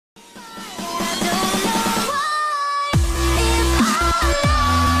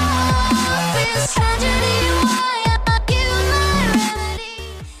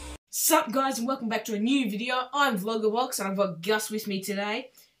Sup guys, and welcome back to a new video. I'm Vloggerbox and I've got Gus with me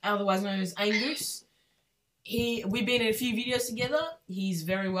today, otherwise known as Angoose. We've been in a few videos together. He's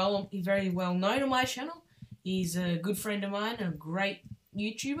very well known on my channel. He's a good friend of mine and a great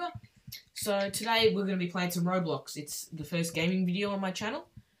YouTuber. So today we're going to be playing some Roblox. It's the first gaming video on my channel.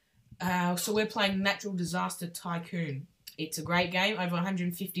 So we're playing Natural Disaster Tycoon. It's a great game, over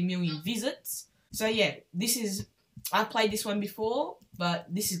 150 million visits. So yeah, I've played this one before, but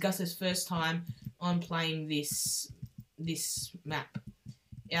this is Gus's first time on playing this map.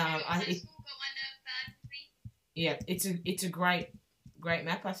 It's a great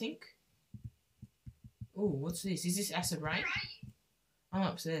map, I think. Oh, what's this? Is this acid rain? I'm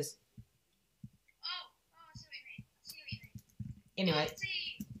upstairs. I see what you mean. Anyway,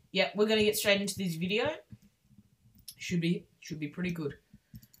 yeah, we're gonna get straight into this video. Should be pretty good.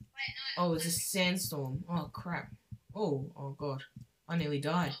 Oh, there's a sandstorm. Oh crap. Oh god. I nearly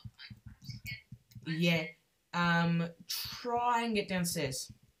died. Yeah. Try and get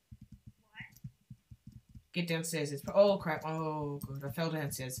downstairs. Get downstairs. Oh crap. Oh god. I fell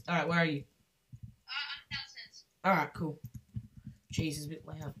downstairs. Alright, where are you? I'm downstairs. Alright, cool. Jeez, it's a bit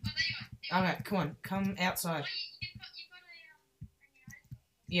loud. Oh, there you are. Alright, come on. Come outside. You've got a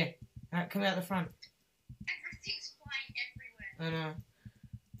Yeah. Alright, come out the front. Everything's flying everywhere. I know.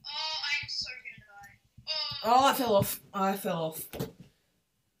 Oh, I'm so gonna die. Oh, I fell off.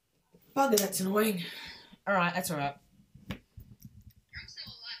 Bugger, that's annoying. Alright, that's alright. I'm still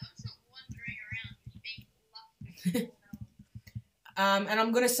alive. I'm still wandering around, being lucky. And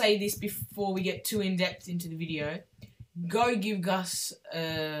I'm gonna say this before we get too in depth into the video. Go give Gus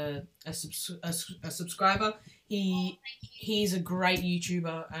a subscriber. He's a great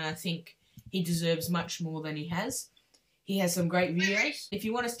YouTuber, and I think he deserves much more than he has. He has some great videos. If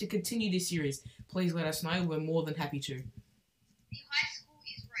you want us to continue this series, please let us know. We're more than happy to. The high school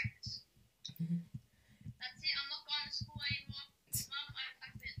is wrecked. That's it. I'm not going to school anymore. Mum, I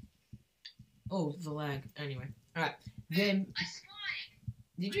quit. Oh, the lag. Anyway, all right. Then I spied.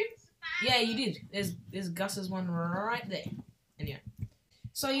 did you? Yeah, you did. There's Gus's one right there. Anyway,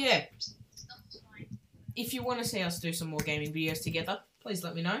 so yeah, if you want to see us do some more gaming videos together, please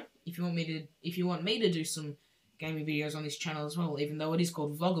let me know. If you want me to do some gaming videos on this channel as well, even though it is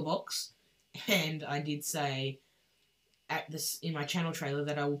called Vloggerbox, and I did say in my channel trailer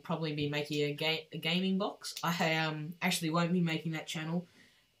that I will probably be making a gaming box. I actually won't be making that channel.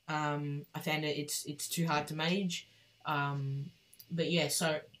 I found it's too hard to manage. But yeah,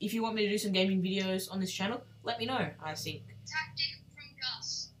 so if you want me to do some gaming videos on this channel, let me know. I think Tactic from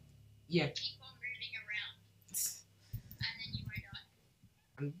Gus. Yeah. Keep on moving around, and then you won't die.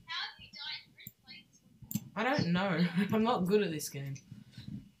 How have you died? You really played this one? I don't know. I'm not good at this game.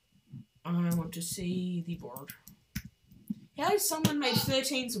 I want to see the board. How has someone made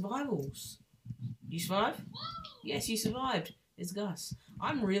 13 survivals? You survived? Whoa! Yes, you survived. It's Gus.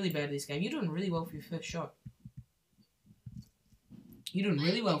 I'm really bad at this game. You're doing really well for your first shot. You're doing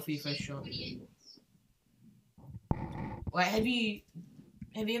really well for your first shot. Wait, have you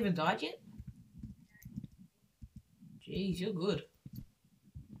ever died yet? Jeez, you're good.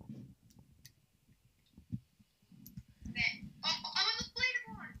 I'm on the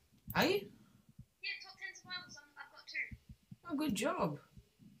leaderboard. Are you? Yeah, top 10 survivors. I've got 2. Oh, good job.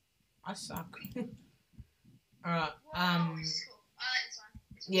 I suck. Alright, Whoa, this is cool. I like this one.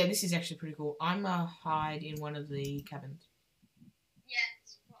 yeah, this is actually pretty cool. I'm hide in one of the cabins. Yeah,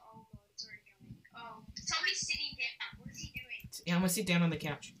 oh god, it's already coming. Oh, somebody's sitting down. What is he doing? Yeah, I'm gonna sit down on the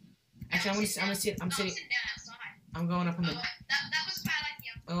couch. Actually, I'm sitting down outside. I'm going up on the. That was a bad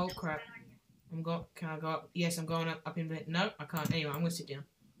idea. Oh crap! Can I go up? Yes, I'm going up in bed. No, I can't. Anyway, I'm gonna sit down.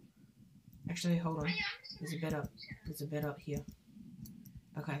 Actually, hold on. There's a bed up. There's a bed up here.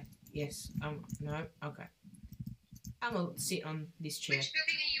 Okay. Yes. No. Okay. I'm gonna sit on this chair. Which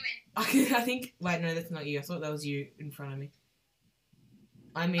building are you in? I think. Wait, no, that's not you. I thought that was you in front of me.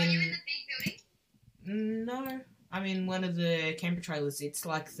 I'm in. Are you in the big building? No, I'm in one of the camper trailers. It's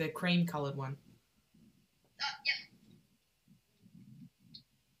like the cream coloured one. Yep.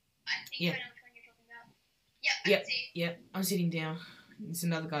 I think Yeah. I know which one you're talking about. Yep. Yep. I'm sitting down. It's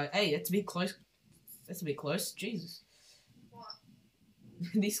another guy. Hey, that's a bit close. That's a bit close. Jesus. What?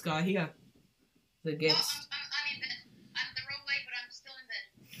 This guy here. The guest. I'm in bed. I'm the wrong way, but I'm still in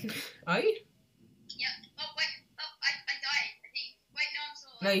bed. Are you? Yep. Oh, wait. Oh, I died, I think. Wait, no, I'm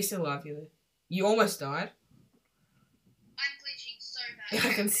still alive. No, you're still alive. You're there. You almost died. I'm glitching so bad.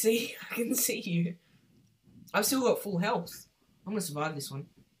 I can see you. I've still got full health. I'm gonna survive this one.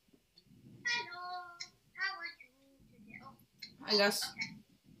 Hello. How are you today? Oh. Hi, Gus. Okay.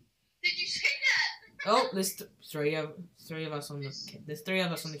 Did you say that? Oh, there's three of us on the. There's three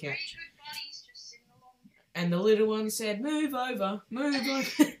of us on the couch. Three good buddies just sitting along. And the little one said, "Move over, move over."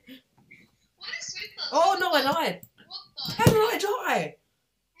 What is with us? Oh no, I died. What the? How did I die? How did I die?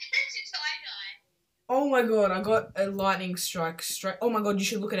 Oh my god, I got a lightning strike straight. Oh my god, you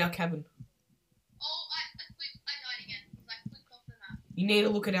should look at our cabin. Oh, I died again. I flipped off the map. You need to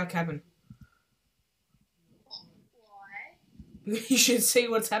look at our cabin. Why? You should see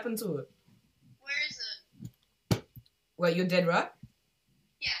what's happened to it. Where is it? Wait, you're dead, right?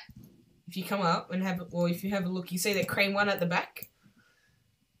 Yeah. If you come up and have, or if you have a look, you see that cream one at the back?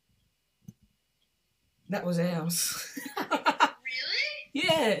 That was ours. Really?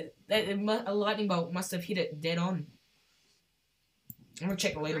 Yeah, a lightning bolt must have hit it dead on. I'm gonna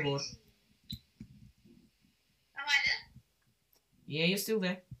check the leaderboard. Crazy. Am I there? Yeah, you're still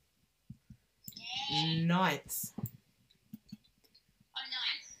there. Yeah. Ninth. I'm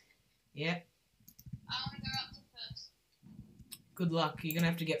nice. Yeah. I want to go up to first. Good luck. You're gonna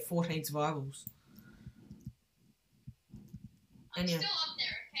have to get 14 survivals. I'm And yeah. still up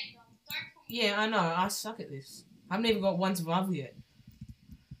there, okay? Don't put me Yeah, I know. I suck at this. I haven't even got one survival yet.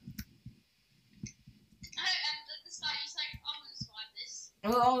 At the start, you said, I'm going to survive this.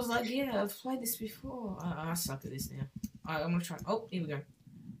 Well, I was like, yeah, I've played this before. I suck at this now. I'm gonna try. Oh, here we go.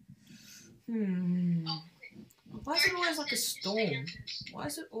 Oh, quick. Why is it always like a storm? Why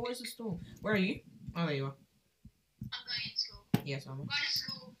is it always a storm? Where are you? Oh, there you are. I'm going to school. Yes, I'm. I'm going to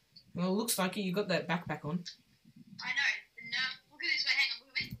school. Well, it looks like it. You got that backpack on. I know. But now, look at this. Wait, hang on.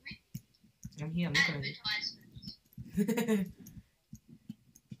 Look at me. I'm here. I'm looking at you. Advertisement.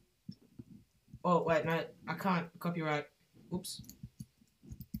 Oh wait, no, I can't copyright. Oops.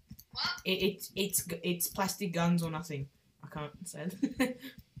 What? It's plastic guns or nothing. I can't say it.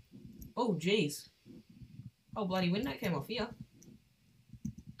 Oh jeez. Oh bloody window came off here.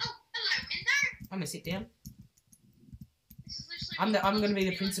 Oh, hello, window. I'm gonna sit down. This is literally I'm gonna be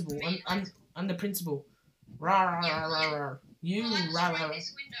the principal. I'm the principal. Rah rah rah rah rah. You Well, rah I'm rah. destroying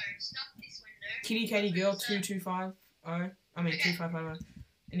this window. Stop this window. Kitty Katy girl What's that? 2250. I mean Okay. 2550.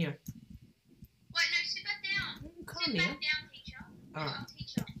 Anyway. Wait, no, sit back down. Calm Sit down. back down, teacher. Alright. I'm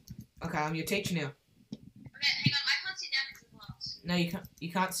teacher. Okay, I'm your teacher now. Okay, hang on. I can't sit down because of glass. No, you can't.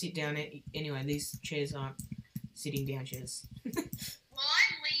 You can't sit down. Anyway, these chairs aren't sitting down chairs. Well,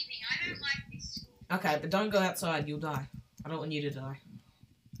 I'm leaving. I don't like this school. Okay, but don't go outside. You'll die. I don't want you to die.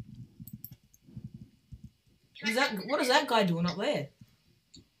 What is that guy doing up there?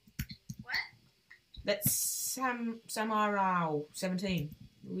 What? That's Samarao 17.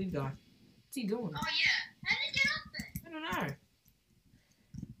 The weird guy. What's he doing? Oh, yeah. How did he get up there? I don't know.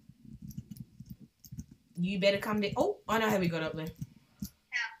 You better come down. Oh, I know how we got up there.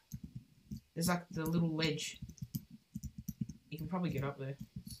 How? There's like the little ledge. You can probably get up there.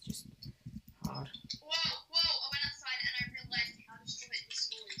 It's just hard. Whoa, I went outside and I realized how destroyed this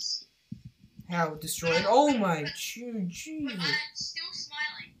school is. How destroyed? Oh my Jesus. But I'm still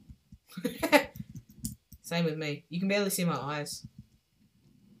smiling. Same with me. You can barely see my eyes.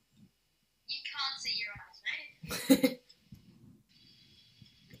 You can't see your eyes, mate.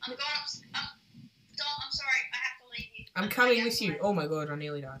 I'm going up. Dom, I'm sorry. I have to leave you. I'm coming with you. Oh my god, I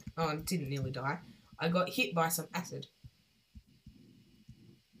nearly died. Oh, I didn't nearly die. I got hit by some acid.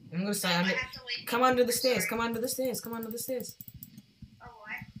 I'm gonna say, Dom, I have to leave come you. under the stairs, Sorry. come under the stairs, come under the stairs. Oh,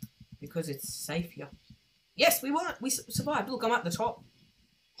 why? Because it's safe here. Yes, we won. We survived. Look, I'm at the top.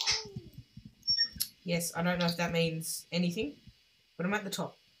 Yes, I don't know if that means anything, but I'm at the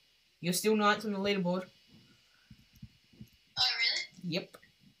top. You're still ninth on the leaderboard. Oh, really? Yep.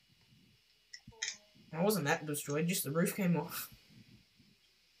 I wasn't that destroyed, just the roof came off.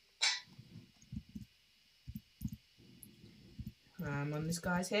 On this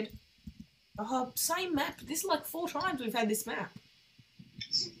guy's head. Oh, same map. This is like 4 times we've had this map.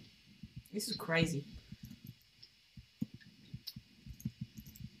 This is crazy.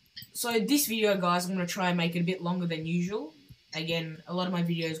 So this video, guys, I'm going to try and make it a bit longer than usual. Again, a lot of my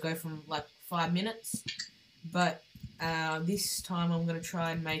videos go from like 5 minutes. But this time I'm going to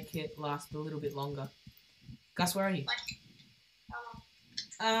try and make it last a little bit longer. Gus, where are you?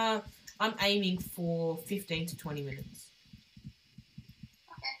 How long? I'm aiming for 15 to 20 minutes.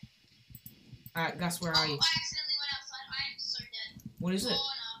 Okay. Alright, Gus, where are you? I accidentally went outside. I am so dead. What is it? Oh,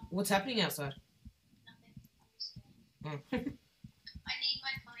 no. What's happening outside? Nothing. I'm just dead. Oh. I need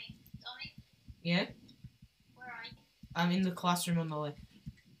my tummy. Tommy, Yeah? where are you? I'm in the classroom on the left.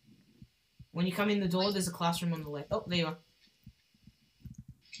 When you come in the door, there's a classroom on the left. Oh, there you are.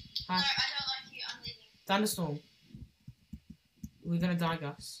 Hi. No, I don't like you. I'm leaving. Thunderstorm. We're gonna die,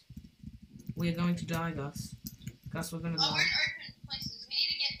 Gus. We're going to die, Gus. Gus, we're gonna Oh, we're die. in open places. We need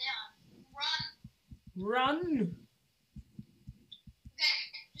to get down. Run. Run! Okay,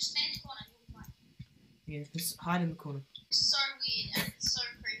 just stay in the corner. You'll be fine. Yeah, just hide in the corner. It's so weird and it's so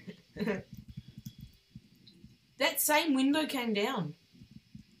creepy. That same window came down.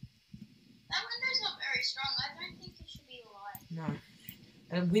 That window's not very strong. I don't think it should be alive. No.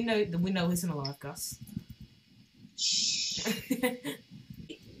 The window isn't alive, Gus. Shh.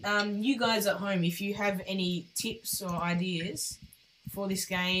 You guys at home, if you have any tips or ideas for this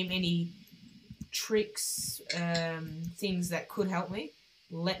game, any tricks, things that could help me,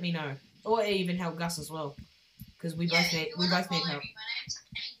 let me know. Or even help Gus as well, because we both need help. My name's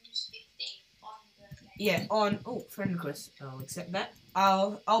Angoose15 on the game. Yeah, on friend request. I'll accept that.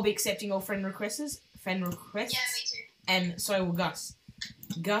 I'll be accepting all friend requests. Yeah, me too. And so will Gus.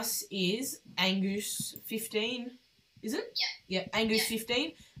 Gus is Angoose15. Is it? Yeah. Yeah,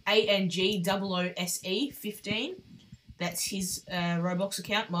 Angoose15. ANGOOSE 15. That's his Roblox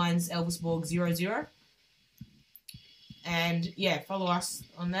account. Mine's ElvisBorg00. And yeah, follow us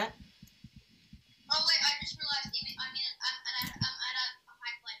on that. Oh wait, I just realised I'm at a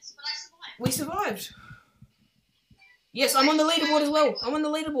high place, but I survived. We survived. Yes, I'm on the leaderboard as well. I'm on the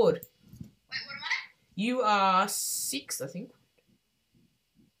leaderboard. Wait, what am I? You are 6th, I think.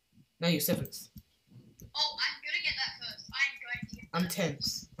 No, you're 7th. Oh, I'm gonna get that first. I'm going to get that. I'm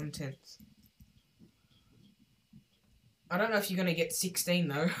 10th. I'm 10th. I don't know if you're going to get 16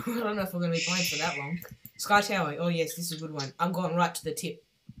 though. I don't know if we're going to be playing for that long. Sky Tower. Oh yes, this is a good one. I'm going right to the tip.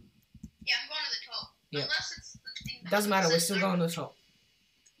 Yeah, I'm going to the top. Yeah. Unless it's the thing that Doesn't matter, we're says still no. going to the top.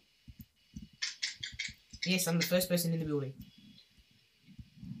 Yes, I'm the first person in the building.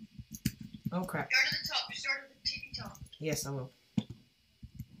 Oh crap. Go to the top. Just go to the tippy top. Yes, I will.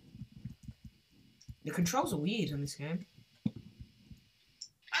 The controls are weird on this game.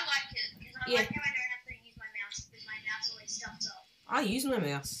 I like it because I Yeah. like how I don't have to use my mouse because my mouse always stuffs up. I use my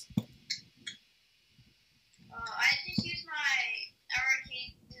mouse. I just use my arrow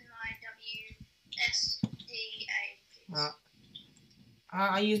keys and my WSDA keys.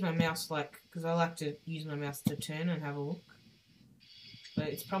 I use my mouse because I like to use my mouse to turn and have a look. But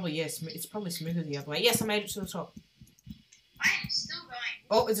it's probably it's probably smoother the other way. Yes, I made it to the top. I am still going.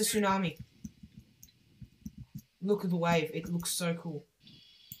 Oh, it's a tsunami. Look at the wave. It looks so cool.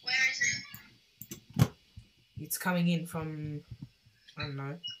 Where is it? It's coming in from, I don't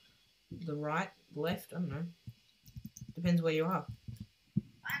know, the right, left, I don't know. Depends where you are.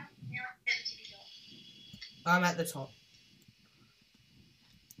 I'm near at the tippy top. I'm at the top.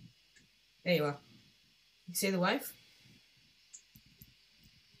 There you are. You see the wave?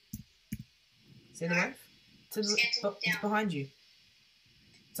 See the wave? It's behind you.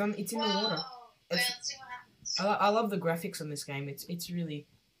 It's in the water. Wait, let's see what happens. I love the graphics on this game. It's really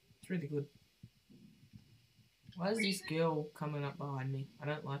good. Why is this girl coming up behind me? I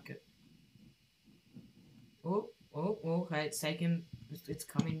don't like it. Oh, okay, it's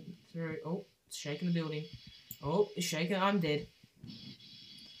coming through. Oh, it's shaking the building. Oh, it's shaking. I'm dead.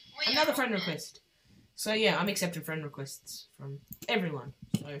 Another friend request. So yeah, I'm accepting friend requests from everyone.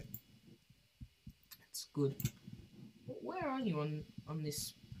 So that's good. Where are you on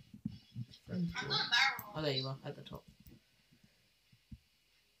this? I'm not a barrel. Oh, there you are, at the top.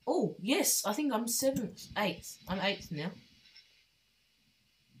 Oh, yes, I think I'm 7th, 8th. I'm 8th now.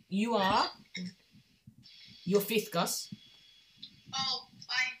 You are? You're 5th, Gus. Oh,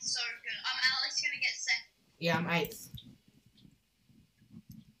 I'm so good. I'm at least going to get 2nd. Yeah, I'm 8th.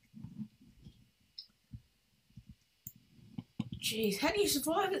 Jeez, how do you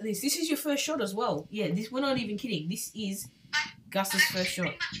survive at this? This is your first shot as well. Yeah, we're not even kidding. This is Gus's first shot.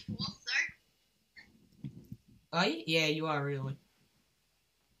 I'm pretty much 4th, though. Are you? Yeah, you are, really.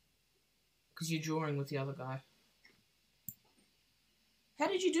 Because you're drawing with the other guy. How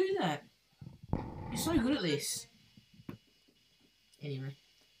did you do that? You're so good at this. Anyway.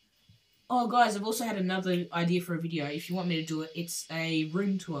 Oh, guys, I've also had another idea for a video. If you want me to do it, it's a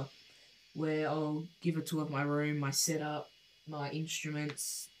room tour. Where I'll give a tour of my room, my setup, my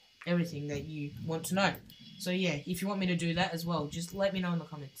instruments, everything that you want to know. So, yeah, if you want me to do that as well, just let me know in the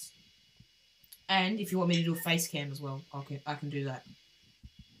comments. And if you want me to do a face cam as well, I can do that.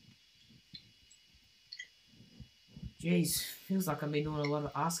 Jeez, feels like I've been doing a lot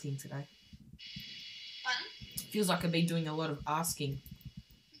of asking today. Pardon? Feels like I've been doing a lot of asking.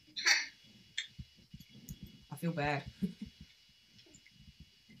 I feel bad. Well,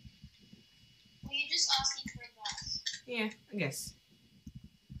 you're just asking for advice. Yeah, I guess.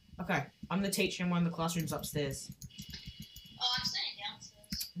 Okay, I'm the teacher in one of the classrooms upstairs. Oh, I'm staying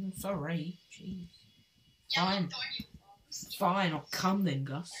downstairs. I'm sorry. Jeez. Yeah, Fine. I'm not joining you. Fine, I'll come then,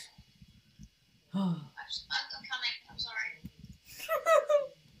 Gus. I'm coming. I'm sorry.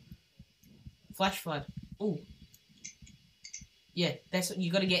 Flash flood. Ooh. Yeah, that's what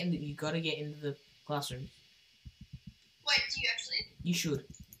you gotta get in. You gotta get into the classroom. Wait, do you actually? You should. Wait,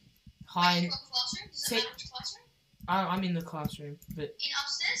 Hi. you got the classroom? Does it matter which classroom? I'm in the classroom, but In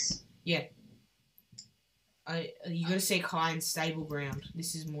upstairs? yeah. You gotta say high and stable ground.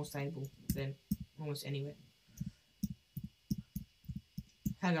 This is more stable than almost anywhere.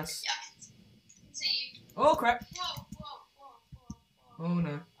 Hang on. Yeah, I can see you. Oh crap! Whoa. Oh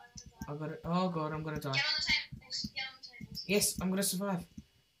no! I got it. Oh god, I'm gonna die. Get on the tables. Get on the tables. Yes, I'm gonna survive.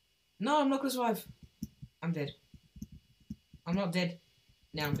 No, I'm not gonna survive. I'm dead. I'm not dead.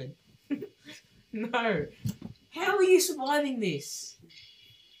 Now I'm dead. No. How are you surviving this?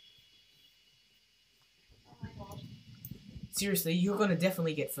 Oh my god. Seriously, you're gonna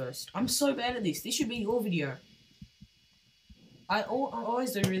definitely get first. I'm so bad at this. This should be your video. I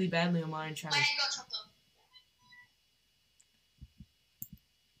always do really badly on my own channel. My head got chopped off.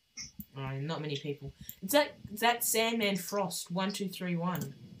 Oh, not many people. It's that Sandman Frost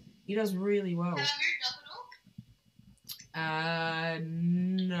 1231. He does really well. Have I moved up at all?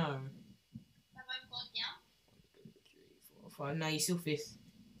 No. Have I gone down? 3, 4, 5. No, you're still 5th.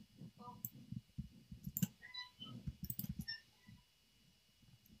 Oh.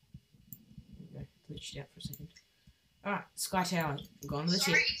 Okay, glitched out for a second. Alright, Sky Tower. We're going to the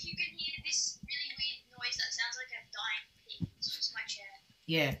Sorry tip. if you can hear this really weird noise that sounds like a dying pig. It's just my chair.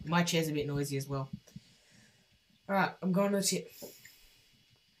 Yeah, my chair's a bit noisy as well. Alright, I'm going to the tip. No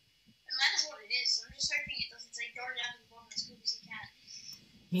matter what it is, I'm just hoping it doesn't say go down to the bottom as quick as you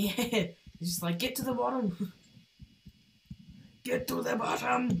can. Yeah, it's just like, get to the bottom. Get to the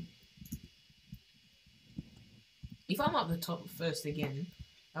bottom. If I'm up the top first again,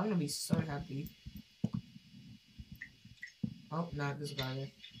 I'm going to be so happy. Oh, no, there's a guy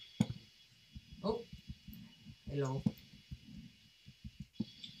there. Oh. Hello.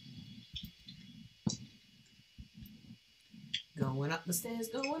 Going up the stairs,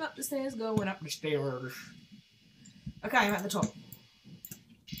 going up the stairs, going up the stairs. Okay, I'm at the top.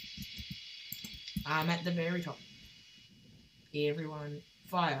 I'm at the very top. Everyone,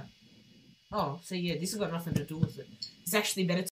 fire. Oh, so yeah, this has got nothing to do with it. It's actually better